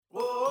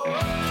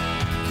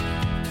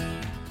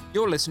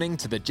You're listening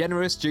to the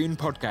Generous June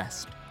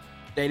podcast.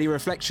 Daily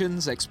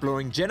reflections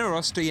exploring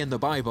generosity in the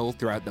Bible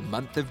throughout the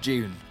month of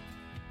June.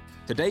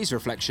 Today's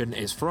reflection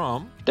is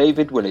from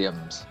David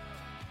Williams.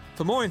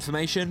 For more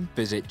information,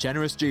 visit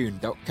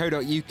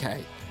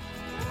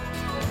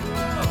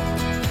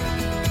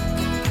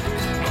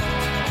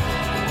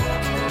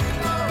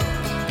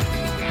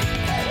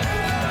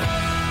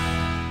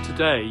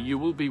Today you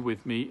will be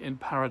with me in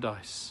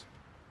paradise.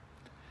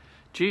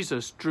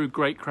 Jesus drew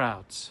great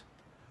crowds,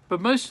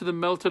 but most of them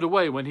melted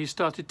away when he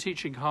started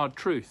teaching hard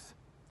truth.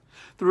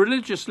 The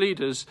religious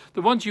leaders,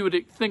 the ones you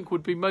would think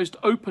would be most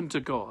open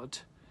to God,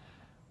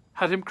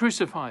 had him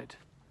crucified.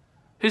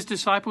 His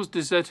disciples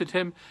deserted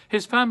him,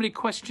 his family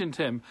questioned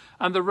him,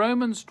 and the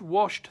Romans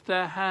washed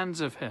their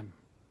hands of him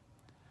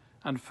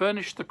and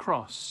furnished the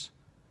cross.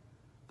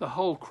 The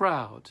whole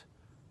crowd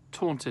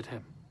taunted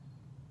him.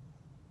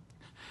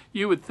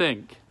 You would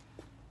think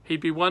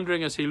he'd be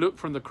wondering as he looked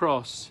from the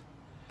cross,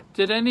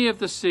 did any of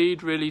the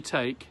seed really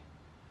take?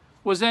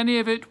 Was any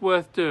of it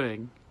worth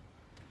doing?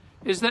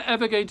 Is there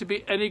ever going to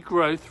be any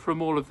growth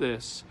from all of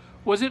this?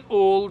 Was it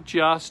all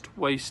just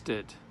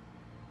wasted?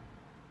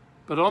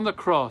 But on the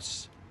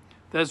cross,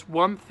 there's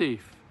one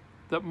thief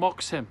that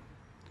mocks him.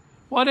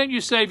 Why don't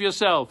you save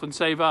yourself and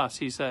save us,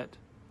 he said.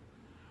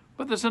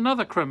 But there's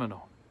another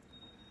criminal,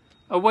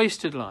 a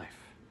wasted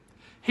life.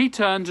 He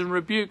turns and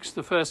rebukes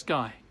the first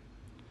guy.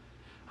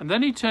 And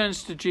then he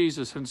turns to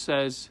Jesus and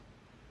says,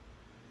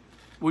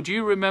 "Would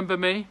you remember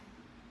me?"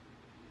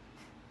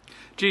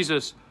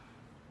 Jesus,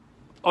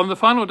 on the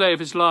final day of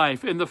his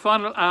life, in the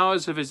final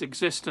hours of his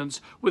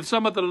existence, with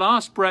some of the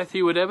last breath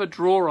he would ever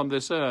draw on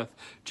this earth,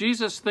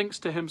 Jesus thinks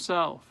to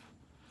himself,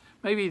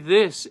 maybe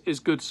this is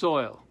good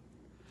soil,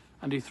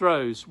 and he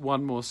throws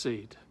one more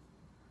seed.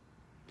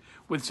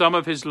 With some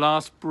of his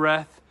last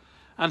breath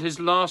and his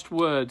last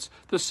words,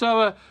 the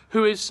sower,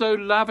 who is so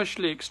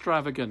lavishly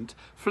extravagant,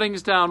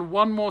 flings down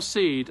one more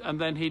seed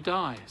and then he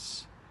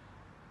dies.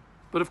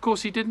 But of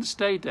course he didn't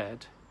stay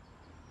dead,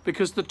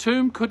 because the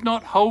tomb could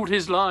not hold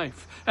his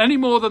life any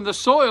more than the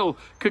soil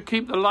could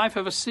keep the life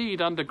of a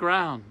seed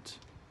underground.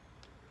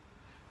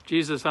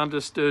 Jesus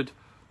understood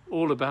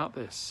all about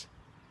this.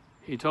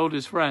 He told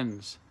his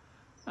friends,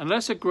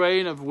 unless a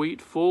grain of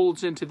wheat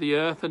falls into the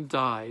earth and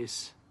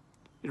dies,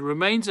 it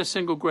remains a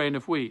single grain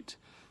of wheat,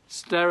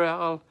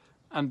 sterile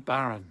and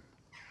barren.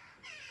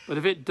 But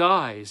if it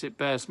dies, it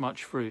bears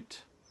much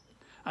fruit.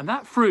 And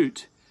that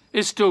fruit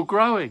is still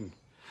growing.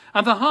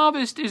 And the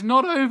harvest is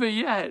not over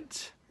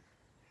yet.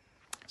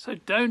 So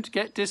don't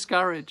get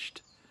discouraged.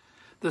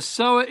 The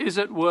sower is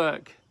at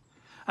work,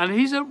 and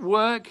he's at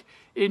work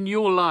in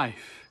your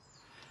life.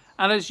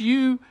 And as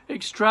you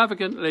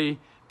extravagantly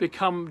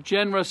become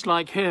generous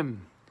like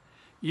him,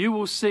 you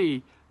will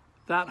see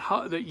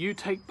that you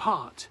take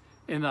part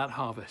in that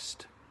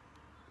harvest.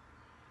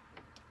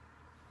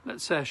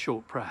 Let's say a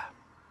short prayer.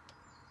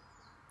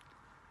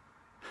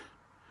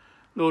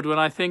 Lord, when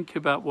I think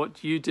about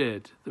what you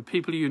did, the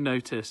people you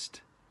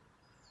noticed,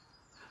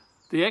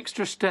 the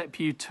extra step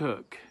you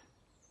took,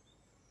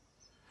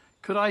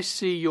 could I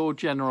see your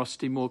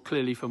generosity more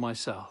clearly for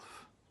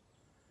myself?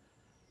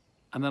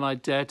 And then I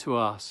dare to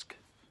ask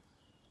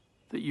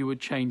that you would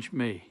change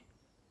me,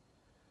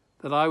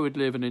 that I would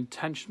live an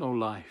intentional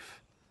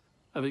life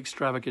of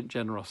extravagant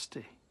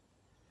generosity.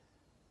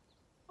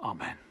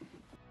 Amen.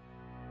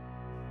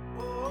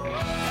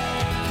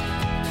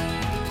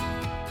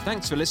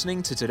 Thanks for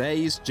listening to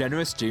today's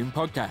Generous June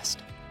podcast.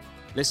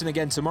 Listen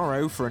again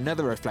tomorrow for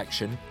another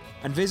reflection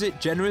and visit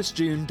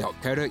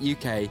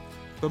generousjune.co.uk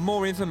for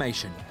more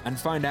information and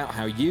find out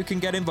how you can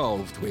get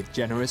involved with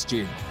Generous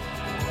June.